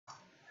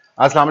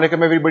अस्सलाम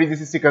वालेकुम everybody,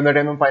 this is Sikandar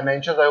time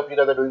financial. I hope you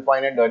guys are doing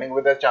fine and earning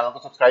with us. Channel को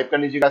subscribe कर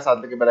लीजिएगा,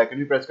 साथ में बेल आइकन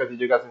भी प्रेस कर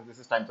दीजिएगा since this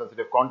is time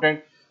sensitive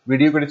content.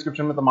 Video के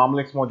डिस्क्रिप्शन में तमाम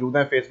लिंक्स मौजूद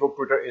हैं, Facebook,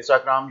 Twitter,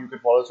 Instagram, you can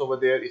follow us over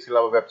there. इसके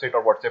अलावा वेबसाइट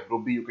और व्हाट्सएप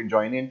ग्रुप भी यू कैन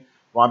ज्वाइन इन।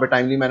 वहां पे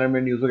टाइमली मैनर में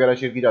न्यूज़ वगैरह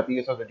शेयर की जाती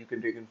है so that you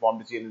can take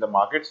informed decision in the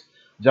markets.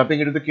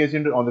 Jumping into the case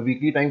on the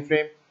weekly time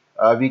frame.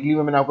 Weekly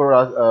में मैंने आपको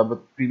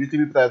प्रीवियसली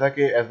भी बताया था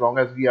कि as long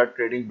as we are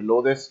trading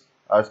below this,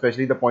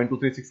 especially the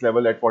 0.236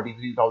 level at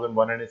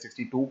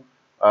 43,162,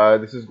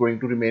 this is going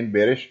to remain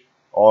bearish।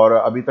 और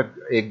अभी तक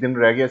एक दिन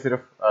रह गया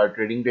सिर्फ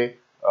trading day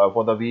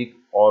for the week,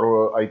 और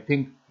I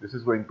think this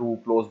is going to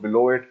close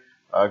below it,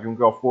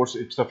 क्योंकि of course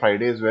it's a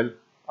Friday as well.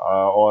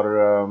 और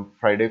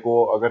फ्राइडे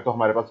को अगर तो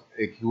हमारे पास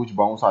एक ह्यूज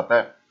बाउंस आता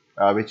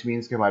है विच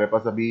मीन्स कि हमारे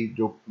पास अभी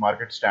जो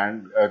मार्केट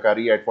स्टैंड कर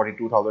रही है eight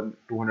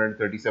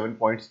 42,237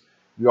 points,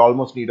 we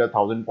almost need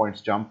 1,000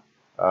 points jump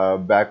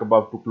back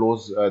above to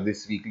close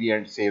this weekly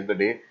and save the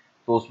day.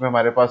 तो उसमें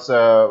हमारे पास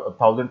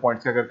 1,000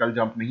 पॉइंट्स का अगर कल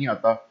जंप नहीं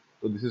आता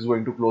तो this is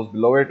going to close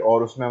below it,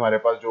 और उसमें हमारे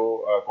पास जो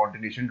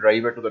कंटिन्यूएशन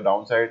ड्राइव है to the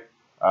down side,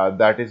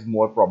 that is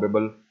more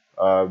probable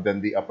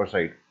then the upper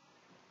side.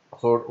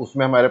 सो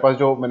उसमें हमारे पास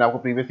जो मैंने आपको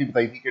प्रीवियसली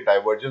बताई थी कि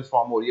डाइवर्जेंस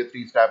फॉर्म हो रही है,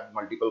 3 स्टेप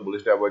मल्टीपल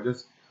बुलिश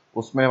डाइवर्जेंस,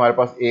 उसमें हमारे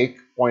पास एक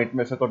पॉइंट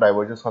में से तो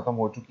डाइवर्जेंस खत्म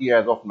हो चुकी है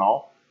एज ऑफ नाउ,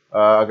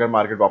 अगर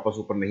मार्केट वापस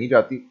ऊपर नहीं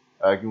जाती,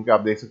 क्योंकि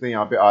आप देख सकते हैं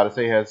यहाँ पे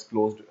RSI has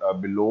closed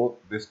below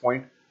this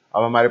point.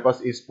 अब हमारे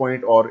पास इस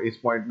पॉइंट और इस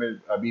पॉइंट में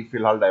अभी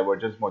फिलहाल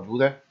डाइवर्जेंस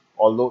मौजूद है,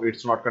 although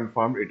it's not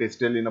confirmed, it is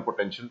still in a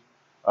potential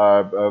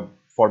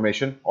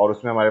formation. और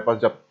उसमें हमारे पास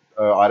जब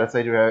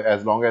RSI जो है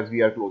as long as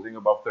we are closing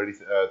above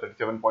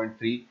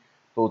 37.3,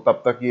 तो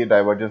तब तक ये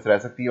डाइवर्जेंस रह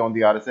सकती है ऑन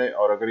दी RSI।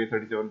 और अगर ये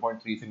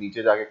 37.3 से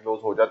नीचे जाके क्लोज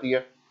हो जाती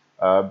है,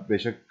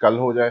 बेशक कल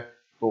हो जाए,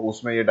 तो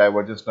उसमें ये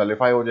डाइवर्जेंस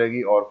नलिफाई हो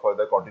जाएगी और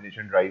फर्दर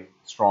कंटिन्यूएशन ड्राइव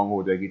स्ट्रांग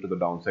हो जाएगी to the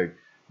down side.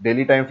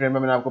 Daily time frame में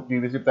मैंने आपको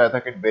प्रीवियसली बताया था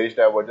कि बेरिश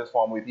डाइवर्जेंस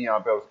फॉर्म हुई थी यहाँ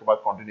पे, और उसके बाद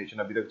कंटिन्यूएशन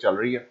अभी तक चल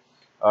रही है।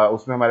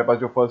 उसमें हमारे पास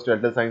जो फर्स्ट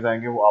डेल्टा साइंस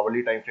आएंगे वो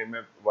आवरली टाइम फ्रेम में,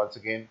 once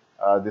again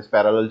this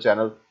parallel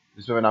channel,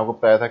 जिसमें मैंने आपको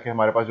बताया था कि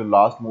हमारे पास जो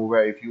लास्ट मूव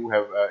है, if you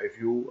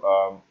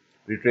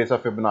retrace a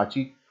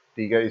Fibonacci,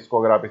 ठीक है, इसको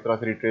अगर आप इस तरह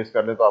से रिट्रेस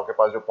कर लें तो आपके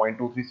पास जो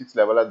 0.236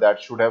 लेवल है दैट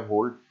शुड हैव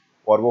होल्ड,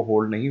 और वो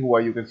होल्ड नहीं हुआ।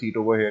 You can see it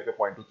over here कि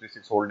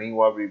 0.236 होल्ड नहीं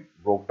हुआ, वी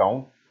ब्रोक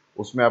डाउन।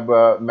 उसमें अब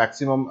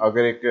मैक्सिमम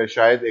अगर एक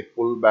शायद एक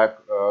पुल बैक,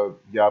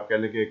 या आप कह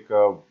लें कि एक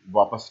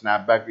वापस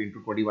स्नैप बैक इनटू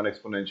 21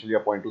 एक्सपोनेंशियल या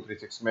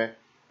 0.236 में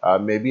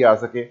मे भी आ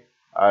सके,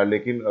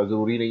 लेकिन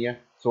ज़रूरी नहीं है।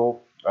 So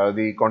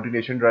the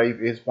continuation drive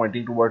is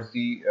pointing towards the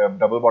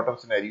double bottom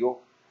scenario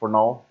for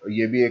now.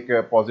 ये भी एक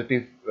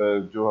पॉजिटिव,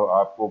 जो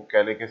आपको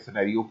कह लें कि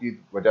सिनेरियो की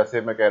वजह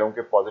से मैं कह रहा हूँ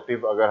कि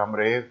पॉजिटिव अगर हम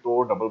रहे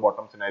तो डबल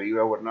बॉटम सिनेरियो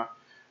है, वरना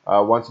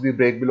once we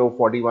break below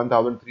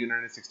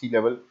 41,360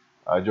 level,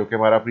 जो कि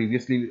हमारा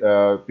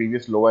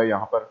प्रीवियस लो है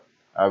यहाँ पर,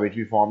 which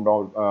we formed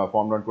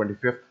on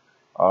 25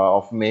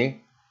 of May.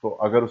 तो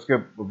अगर उसके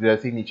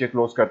जैसे ही नीचे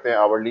क्लोज करते हैं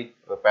आवरली,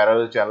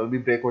 पैरेलल चैनल भी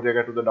ब्रेक हो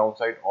जाएगा टू द डाउन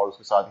साइड, और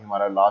उसके साथ ही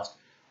हमारा लास्ट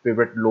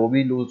पिवट लो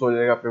भी लूज हो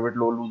जाएगा। पिवट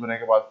लो लूज होने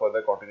के बाद further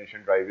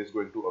continuation drive is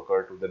going to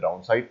occur to the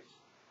down side,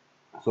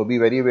 so be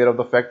very aware of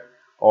the fact.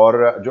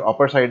 और जो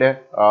अपर साइड है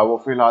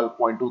वो फिलहाल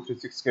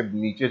 0.236 के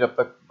नीचे जब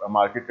तक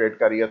मार्केट ट्रेड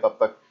कर रही है तब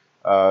तक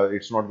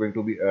it's not going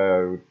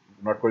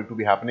to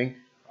be happening.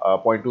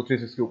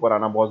 0.236 के ऊपर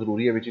आना बहुत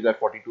ज़रूरी है, विच इज़ एट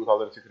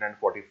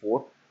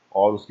 42,644,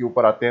 और उसके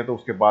ऊपर आते हैं तो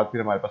उसके बाद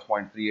फिर हमारे पास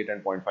 0.38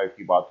 एंड 0.5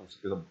 की बात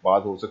उसके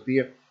बाद हो सकती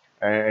है,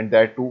 and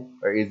that two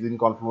is in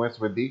Confluence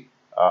with the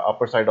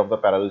upper side of the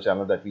parallel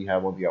channel that we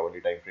have on the hourly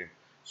time frame.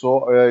 सो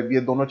ये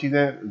दोनों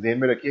चीज़ें ध्यान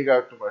में रखिएगा।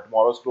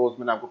 टुमारोज क्लोज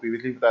मैंने आपको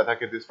प्रीवियसली बताया था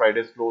कि this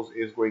Fridays close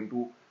is going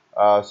to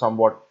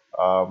somewhat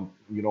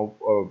you know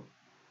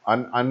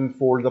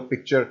unfold the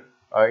picture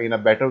in a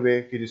better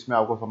way, कि जिसमें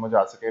आपको समझ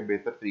आ सके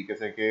बेहतर तरीके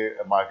से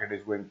कि market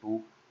is going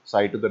to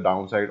side to the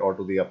down side और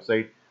टू द अप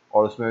साइड।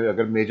 और उसमें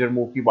अगर मेजर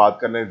मूव की बात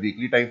कर लें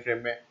वीकली टाइम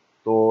फ्रेम में,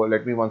 तो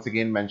let me once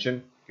again mention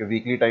कि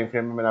वीकली टाइम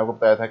फ्रेम में मैंने आपको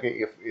बताया था कि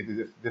if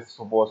this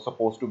was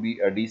suppose to be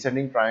a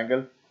descending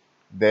triangle,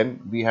 then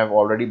we have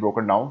already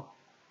broken down,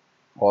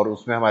 और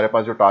उसमें हमारे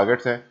पास जो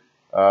टारगेट्स हैं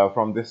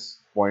फ्रॉम दिस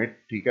पॉइंट,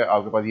 ठीक है,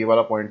 आपके पास ये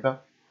वाला पॉइंट था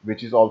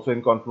which is also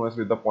in Confluence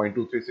with the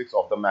 0.236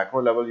 of the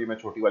macro level. ये मैं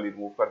छोटी वाली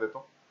रिमूव कर देता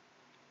हूँ,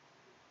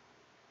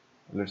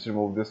 लेट्स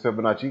रिमूव दिस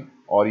फिबोनाची।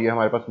 और ये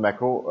हमारे पास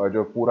मैक्रो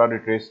जो पूरा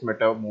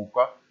रिट्रेसमेंट है मूव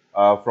का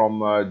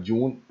फ्रॉम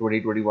जून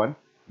 2021,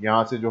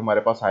 यहाँ से जो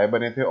हमारे पास हाई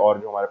बने थे और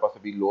जो हमारे पास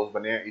अभी लोज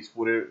बने हैं, इस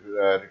पूरे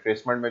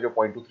रिट्रेसमेंट में जो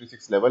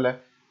 0.236 लेवल है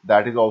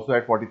that is also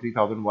eight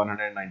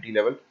 43,190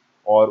 level.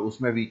 और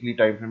उसमें वीकली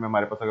टाइम फ्रेम में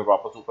हमारे पास अगर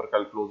वापस ऊपर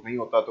कल क्लोज नहीं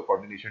होता तो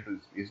continuation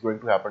is going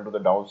to happen to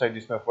the down side,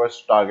 जिसमें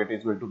first target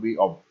is going to be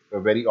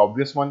very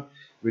obvious one,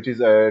 which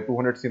is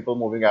 200 simple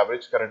moving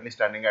average currently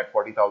standing at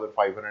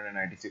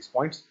 40,596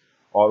 points.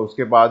 और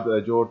उसके बाद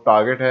जो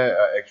टारगेट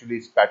है एक्चुअली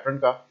इस पैटर्न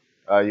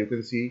का, यू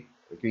कैन सी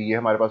कि ये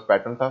हमारे पास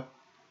पैटर्न था,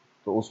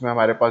 तो उसमें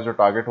हमारे पास जो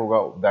टारगेट होगा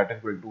that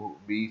is going to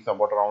be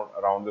somewhat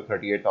around the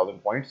 38,000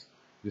 points,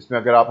 जिसमें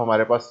अगर आप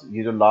हमारे पास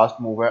ये जो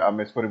लास्ट मूव है, अब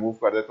मैं इसको रिमूव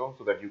कर देता हूँ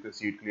so that you can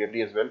see it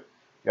clearly as well,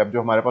 कि अब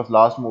जो हमारे पास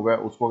लास्ट मूव है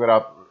उसको अगर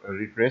आप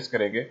रिट्रेस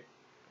करेंगे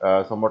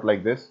समवॉट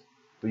लाइक दिस,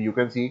 तो यू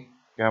कैन सी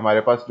कि कि हमारे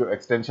पास जो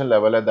एक्सटेंशन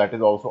लेवल है that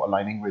is also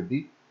aligning with the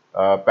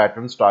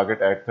patterns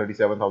target eight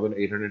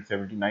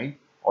 37,879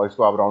 और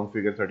इसको आप राउंड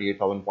फिगर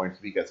 38,000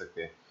 पॉइंट्स भी कह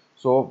सकते हैं।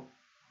 सो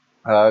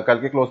कल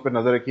के क्लोज पे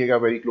नजर रखिएगा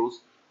वेरी क्लोज,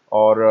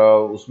 और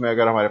उसमें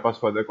अगर हमारे पास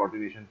फर्दर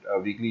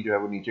कंटिन्यूएशन वीकली जो है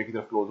वो नीचे की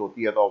तरफ क्लोज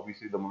होती है तो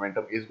obviously the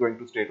momentum is going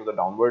to stay to the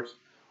downwards,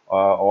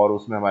 और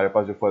उसमें हमारे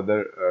पास जो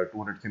further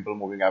 200 simple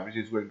moving average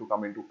is going to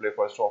come into play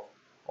first of,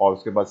 और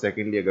उसके बाद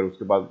सेकेंडली अगर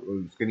उसके बाद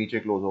उसके नीचे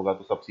क्लोज होगा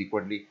तो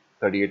subsequently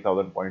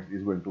 38,000 points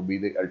is going to be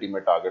the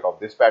ultimate target of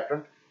this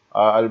pattern.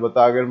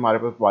 अलबत्ता अगर हमारे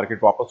पास मार्केट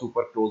वापस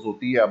ऊपर क्लोज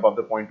होती है above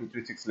the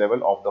 0.236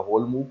 level of the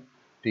whole move,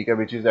 ठीक है,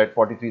 विच इज एट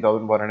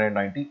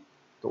 43,190,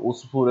 तो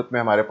उस सूरत में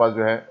हमारे पास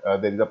जो है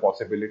देयर इज अ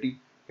पॉसिबिलिटी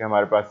कि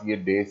हमारे पास ये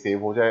डे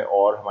सेव हो जाए,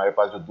 और हमारे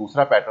पास जो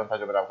दूसरा पैटर्न था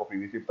जो मैंने आपको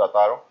प्रीवियसली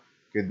बताता रहा हूँ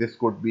कि this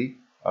could be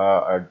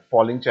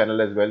falling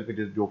channel as well,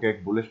 जो कि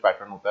एक बुलिश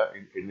पैटर्न होता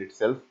है इन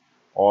इटसेल्फ,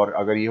 और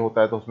अगर ये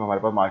होता है तो उसमें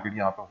हमारे पास मार्केट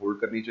यहाँ पे होल्ड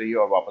करनी चाहिए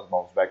और वापस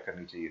बाउंस बैक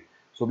करनी चाहिए।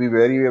 सो be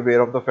very aware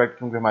of the fact,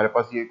 क्योंकि हमारे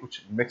पास ये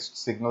कुछ मिक्स्ड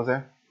सिग्नल्स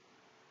हैं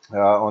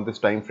ऑन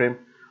दिस टाइम फ्रेम,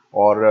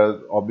 और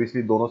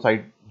ऑब्वियसली दोनों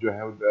साइड जो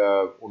है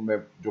उनमें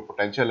जो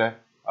पोटेंशियल है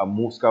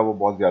मूव्स का वो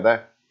बहुत ज़्यादा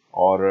है,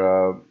 और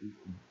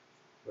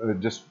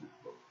जस्ट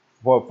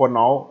फॉर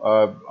नाउ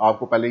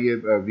आपको पहले ये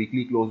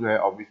वीकली क्लोज जो है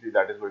obviously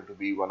that is going to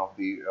be one of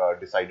the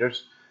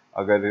डिसाइडर्स।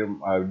 अगर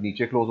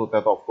नीचे क्लोज होता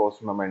है तो of course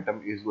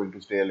momentum is going to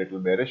stay a little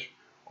bearish,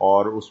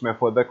 और उसमें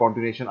फर्दर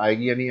कंटिन्यूएशन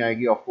आएगी या नहीं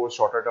आएगी, of course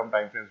shorter term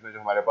time frames में जो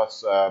हमारे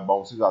पास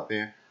बाउंसेस आते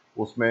हैं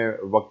उसमें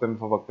वक्तन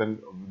फवक्तन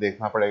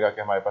देखना पड़ेगा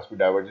कि हमारे पास कोई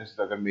डाइवर्जेंस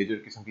अगर मेजर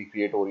किस्म की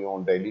क्रिएट हो रही हो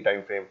डेली टाइम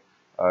फ्रेम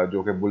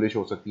जो कि बुलिश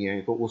हो सकती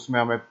हैं, तो उसमें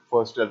हमें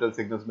फर्स्ट टेलटेल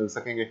सिग्नल्स मिल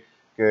सकेंगे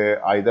कि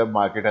either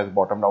market has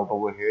बॉटम्ड out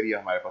over here या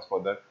हमारे पास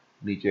फर्दर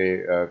नीचे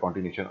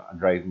कंटिन्यूएशन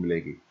ड्राइव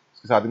मिलेगी।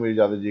 इसके साथ ही मुझे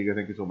इजाजत दीजिएगा।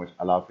 Thank you so much.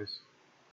 अल्लाह हाफिज़।